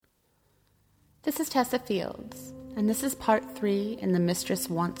This is Tessa Fields, and this is part 3 in the Mistress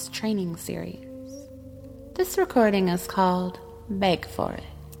Wants training series. This recording is called Beg for It.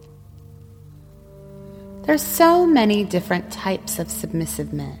 There's so many different types of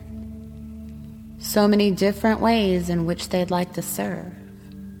submissive men. So many different ways in which they'd like to serve.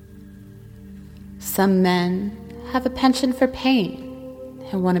 Some men have a penchant for pain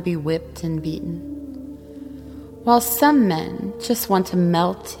and want to be whipped and beaten, while some men just want to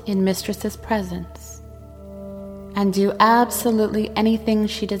melt in Mistress's presence and do absolutely anything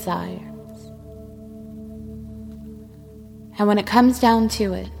she desires. And when it comes down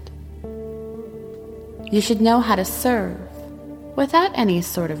to it, you should know how to serve without any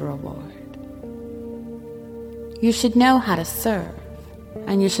sort of reward. You should know how to serve,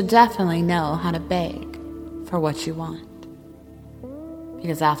 and you should definitely know how to beg for what you want.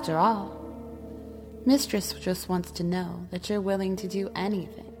 Because after all, Mistress just wants to know that you're willing to do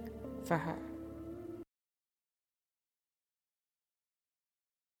anything for her.